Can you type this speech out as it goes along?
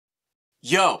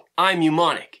Yo, I'm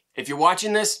Mnemonic. If you're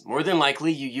watching this, more than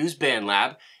likely you use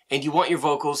BandLab and you want your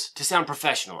vocals to sound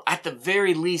professional. At the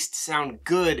very least, sound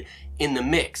good in the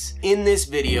mix. In this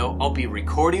video, I'll be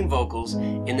recording vocals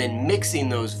and then mixing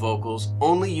those vocals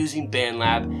only using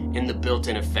BandLab and the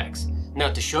built-in effects.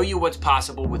 Now, to show you what's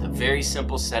possible with a very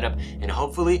simple setup and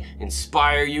hopefully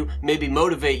inspire you, maybe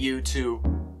motivate you to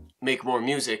make more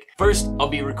music. First, I'll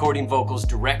be recording vocals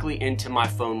directly into my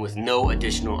phone with no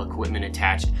additional equipment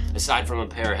attached aside from a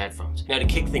pair of headphones. Now, to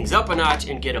kick things up a notch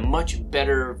and get a much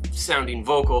better sounding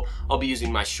vocal, I'll be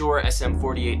using my Shure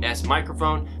SM48S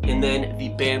microphone and then the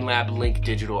BandLab Link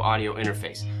Digital audio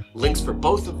interface. Links for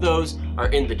both of those are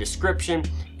in the description,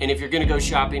 and if you're gonna go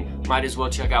shopping, might as well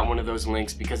check out one of those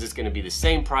links because it's gonna be the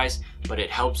same price, but it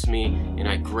helps me and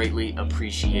I greatly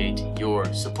appreciate your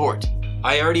support.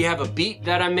 I already have a beat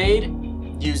that I made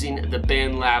using the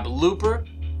BandLab looper.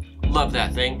 Love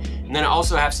that thing. And then I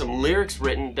also have some lyrics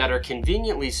written that are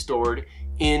conveniently stored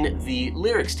in the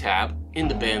lyrics tab in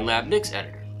the BandLab mix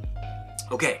editor.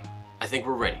 Okay, I think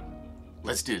we're ready.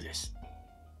 Let's do this.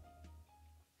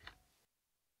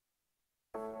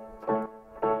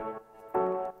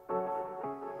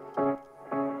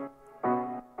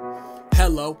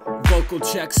 Hello, vocal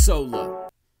check solo.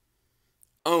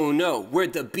 Oh no,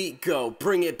 where'd the beat go?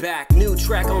 Bring it back. New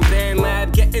track on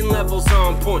BandLab, getting levels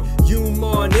on point.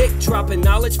 Mnemonic, dropping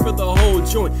knowledge for the whole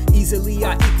joint. Easily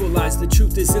I equalize, the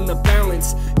truth is in the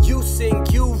balance. You sing,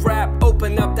 you rap,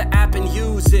 open up the app and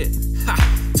use it. Ha!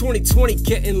 2020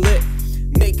 getting lit.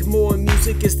 Make more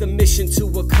music is the mission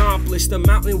to accomplish. The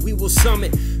mountain we will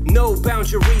summit. No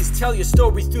boundaries, tell your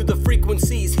story through the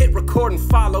frequencies. Hit record and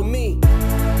follow me.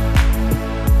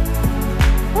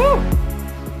 Woo!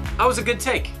 That was a good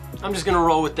take. I'm just gonna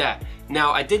roll with that.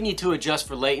 Now, I did need to adjust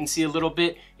for latency a little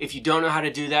bit. If you don't know how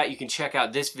to do that, you can check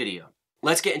out this video.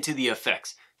 Let's get into the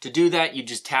effects. To do that, you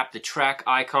just tap the track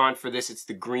icon. For this, it's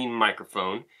the green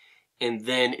microphone. And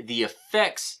then the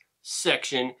effects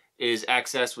section is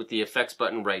accessed with the effects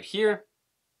button right here.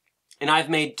 And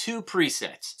I've made two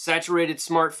presets, saturated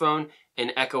smartphone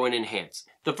and echo and enhance.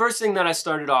 The first thing that I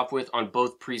started off with on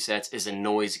both presets is a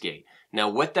noise gate. Now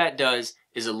what that does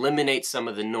is eliminate some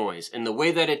of the noise. And the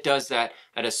way that it does that,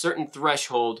 at a certain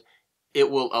threshold, it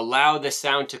will allow the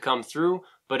sound to come through,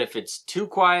 but if it's too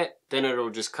quiet, then it'll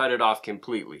just cut it off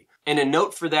completely. And a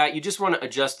note for that, you just want to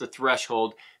adjust the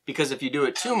threshold, because if you do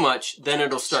it too much, then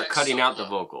it'll start cutting out the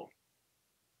vocal.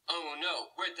 Oh no,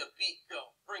 where'd the beat go?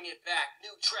 Bring it back.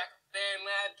 New track,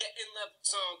 BandLab, getting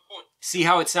levels on point. See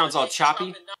how it sounds all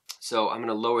choppy? So I'm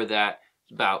gonna lower that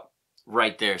about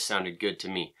right there. Sounded good to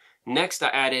me. Next, I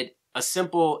added a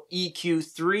simple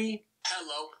EQ3.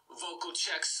 Hello, vocal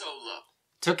check solo.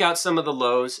 Took out some of the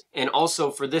lows, and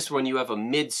also for this one you have a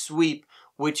mid sweep,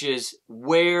 which is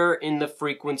where in the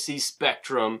frequency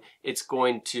spectrum it's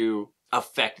going to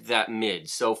affect that mid.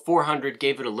 So 400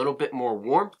 gave it a little bit more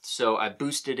warmth, so I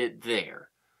boosted it there.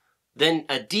 Then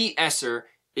a de-esser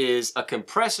is a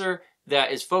compressor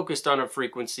that is focused on a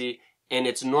frequency, and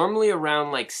it's normally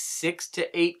around like 6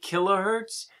 to 8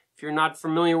 kilohertz. If you're not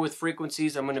familiar with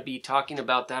frequencies, I'm going to be talking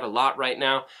about that a lot right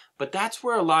now, but that's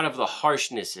where a lot of the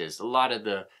harshness is, a lot of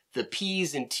the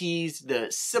P's and T's, the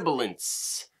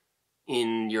sibilants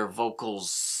in your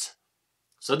vocals.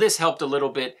 So this helped a little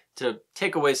bit to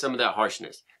take away some of that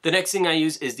harshness. The next thing I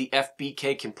use is the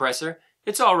FBK compressor.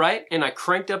 It's all right, and I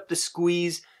cranked up the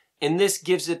squeeze, and this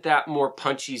gives it that more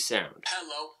punchy sound.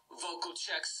 Hello, vocal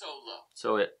check solo.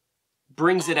 So it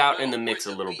brings it out in the mix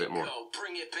a little bit more.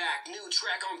 Bring it back. New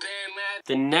track on BandLab.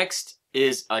 The next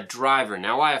is a driver.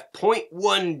 Now I have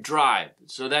 0.1 drive,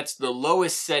 so that's the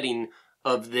lowest setting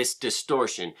of this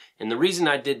distortion. And the reason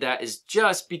I did that is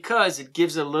just because it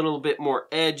gives a little bit more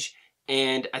edge,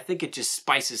 and I think it just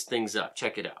spices things up.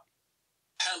 Check it out.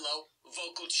 Hello,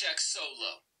 vocal check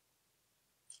solo.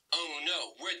 Oh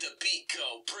no, where'd the beat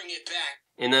go? Bring it back.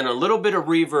 And then a little bit of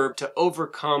reverb to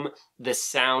overcome the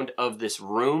sound of this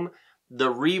room.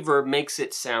 The reverb makes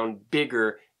it sound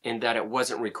bigger in that it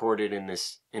wasn't recorded in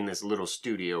this little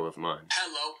studio of mine.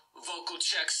 Hello, vocal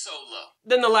check solo.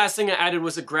 Then the last thing I added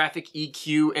was a graphic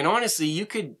EQ, and honestly, you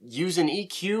could use an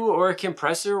EQ or a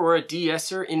compressor or a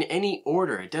de-esser in any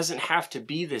order. It doesn't have to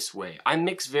be this way. I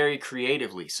mix very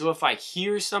creatively, so if I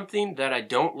hear something that I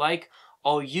don't like,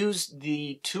 I'll use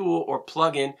the tool or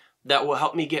plugin that will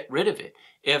help me get rid of it.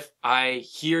 If I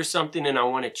hear something and I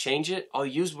want to change it, I'll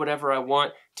use whatever I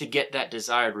want to get that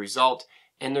desired result.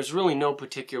 And there's really no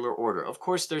particular order. Of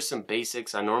course, there's some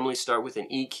basics. I normally start with an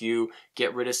EQ,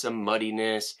 get rid of some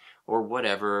muddiness or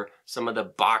whatever, some of the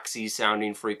boxy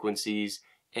sounding frequencies,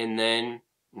 and then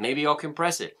maybe I'll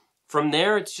compress it. From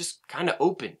there, it's just kind of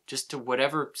open, just to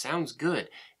whatever sounds good.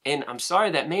 And I'm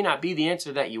sorry, that may not be the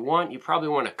answer that you want. You probably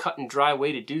want a cut and dry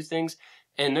way to do things.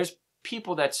 And there's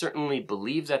people that certainly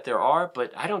believe that there are,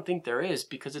 but I don't think there is,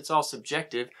 because it's all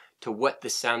subjective to what the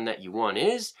sound that you want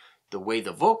is, the way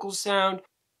the vocals sound,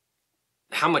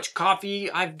 how much coffee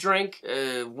I've drank,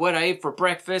 what I ate for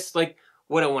breakfast, like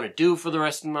what I want to do for the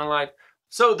rest of my life.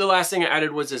 So the last thing I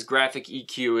added was this graphic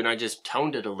EQ, and I just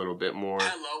toned it a little bit more.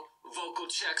 Hello, vocal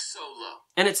check solo.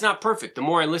 And it's not perfect. The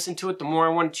more I listen to it, the more I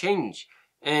want to change.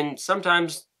 And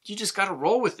sometimes you just gotta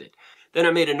roll with it. Then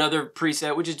I made another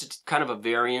preset, which is just kind of a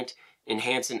variant,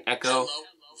 enhance and echo. Hello,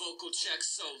 vocal check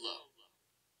solo.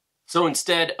 So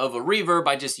instead of a reverb,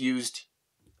 I just used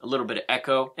a little bit of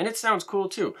echo, and it sounds cool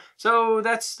too. So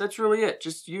that's really it.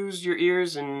 Just use your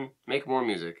ears and make more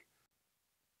music.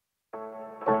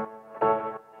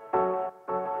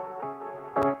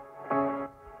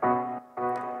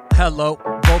 Hello,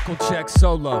 vocal check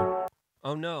solo.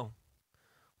 Oh no,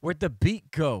 where'd the beat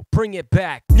go? Bring it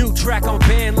back. New track on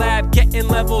BandLab, getting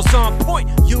levels on point.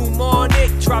 You on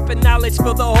it, dropping knowledge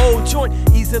for the whole joint.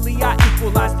 Easily I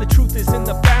equalize, the truth is in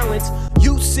the balance.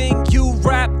 You sing, you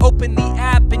rap, open the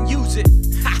app and use it.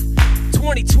 Ha!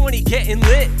 2020 getting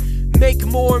lit. Make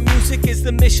more music is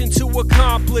the mission to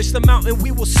accomplish. The mountain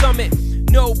we will summit.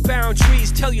 No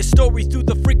boundaries, tell your story through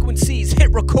the frequencies.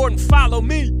 Hit record and follow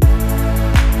me.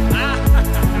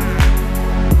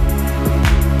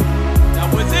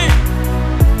 That was it.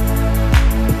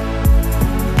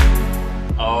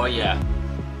 Oh yeah.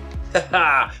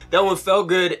 That one felt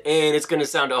good, and it's gonna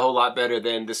sound a whole lot better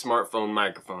than the smartphone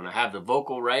microphone. I have the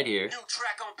vocal right here. New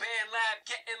track on BandLab,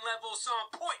 getting levels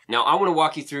on point. Now I want to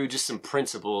walk you through just some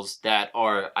principles that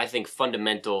are, I think,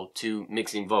 fundamental to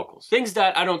mixing vocals. Things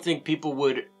that I don't think people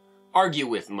would argue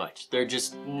with much. They're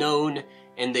just known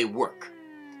and they work.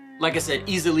 Like I said,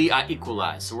 easily I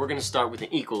equalize. So we're gonna start with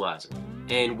an equalizer.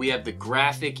 And we have the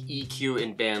graphic EQ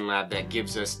in BandLab that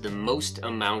gives us the most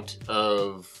amount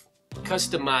of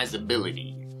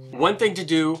customizability. One thing to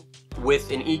do with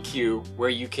an EQ where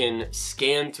you can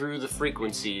scan through the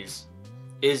frequencies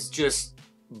is just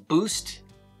boost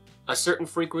a certain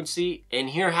frequency and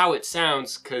hear how it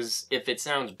sounds, because if it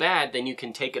sounds bad, then you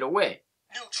can take it away.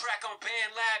 New track on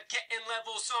BandLab, getting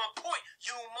levels on point.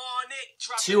 You on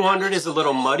it. 200 is a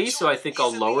little muddy, so I think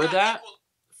I'll lower that.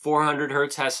 400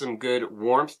 hertz has some good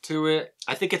warmth to it.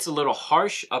 I think it's a little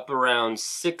harsh, up around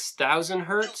 6,000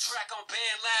 hertz.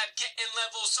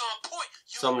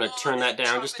 So I'm gonna turn that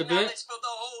down just a bit.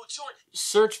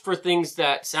 Search for things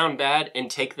that sound bad and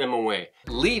take them away,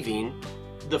 leaving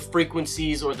the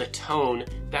frequencies or the tone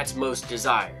that's most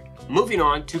desired. Moving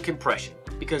on to compression,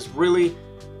 because really,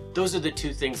 those are the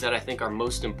two things that I think are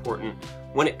most important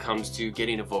when it comes to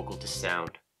getting a vocal to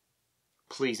sound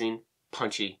pleasing,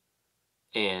 punchy,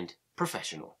 and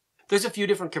professional. There's a few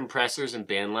different compressors in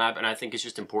BandLab, and I think it's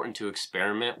just important to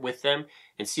experiment with them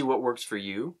and see what works for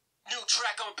you. New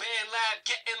track on BandLab,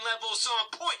 getting levels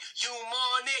on point. You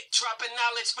on it, dropping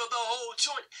knowledge for the whole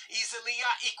joint. Easily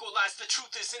I equalize, the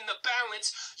truth is in the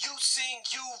balance. You sing,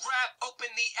 you rap,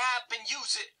 open the app and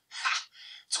use it. Ha!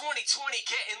 2020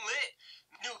 getting lit.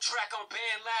 New track on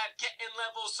BandLab, getting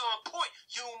levels on point.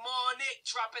 You on it,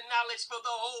 dropping knowledge for the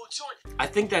whole joint. I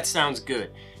think that sounds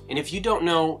good. And if you don't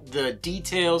know the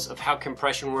details of how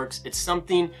compression works, it's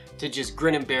something to just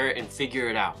grin and bear it and figure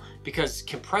it out. Because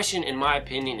compression, in my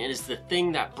opinion, is the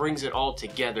thing that brings it all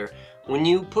together. When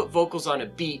you put vocals on a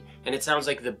beat and it sounds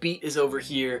like the beat is over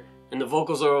here and the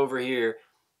vocals are over here,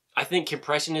 I think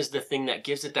compression is the thing that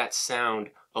gives it that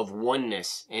sound of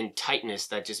oneness and tightness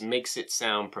that just makes it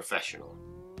sound professional.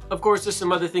 Of course, there's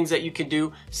some other things that you can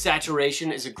do.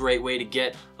 Saturation is a great way to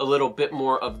get a little bit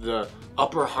more of the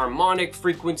upper harmonic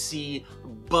frequency,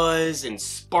 buzz, and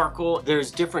sparkle. There's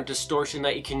different distortion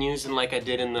that you can use, and like I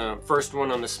did in the first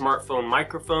one on the smartphone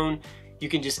microphone, you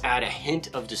can just add a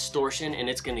hint of distortion and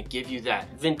it's gonna give you that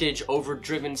vintage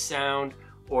overdriven sound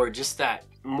or just that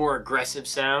more aggressive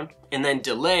sound. And then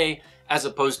delay, as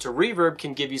opposed to reverb,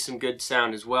 can give you some good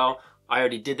sound as well. I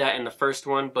already did that in the first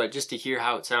one, but just to hear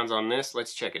how it sounds on this,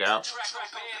 let's check it out.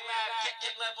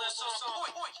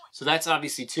 So that's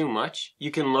obviously too much.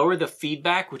 You can lower the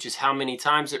feedback, which is how many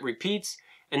times it repeats,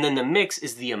 and then the mix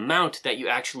is the amount that you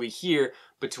actually hear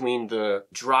between the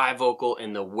dry vocal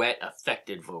and the wet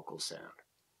affected vocal sound.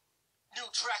 New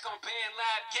track on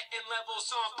BandLab, getting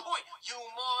levels on point. You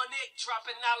on it,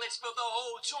 dropping knowledge for the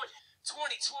whole joint.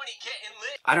 2020 getting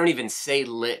lit. I don't even say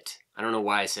lit. I don't know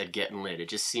why I said getting lit. It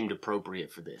just seemed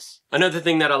appropriate for this. Another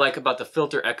thing that I like about the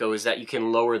filter echo is that you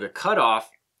can lower the cutoff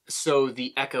so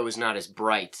the echo is not as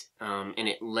bright, and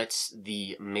it lets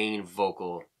the main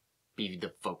vocal be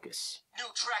the focus. New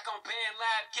track on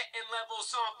BandLab, getting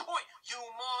levels on point. You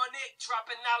on it,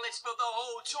 dropping knowledge for the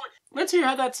whole joint. Let's hear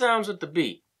how that sounds with the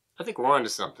beat. I think we're onto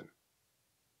something.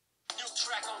 New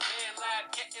track on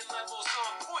BandLab, getting levels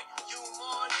on point. You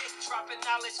on it, dropping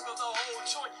knowledge for the whole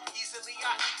joint. Easily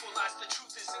I equalize, the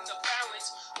truth is in the balance.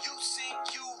 You sing,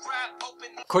 you rap,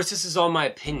 open. Of course, this is all my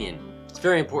opinion. It's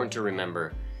very important to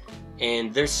remember.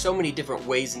 And there's so many different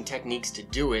ways and techniques to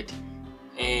do it,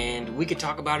 and we could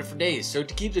talk about it for days. So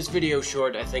to keep this video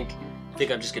short, I think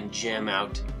I'm just gonna jam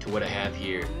out to what I have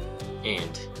here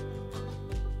and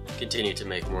continue to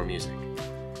make more music.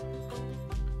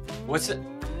 What's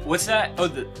that? Oh,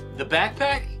 the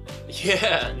backpack?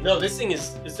 Yeah, no, this thing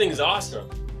is awesome.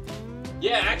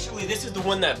 Yeah, actually, this is the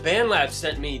one that BandLab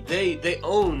sent me. They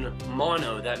own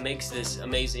Mono, that makes this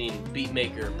amazing beat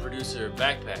maker, producer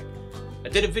backpack. I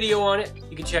did a video on it.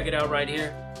 You can check it out right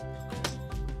here.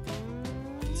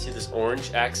 See this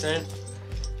orange accent?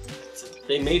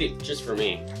 They made it just for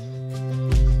me.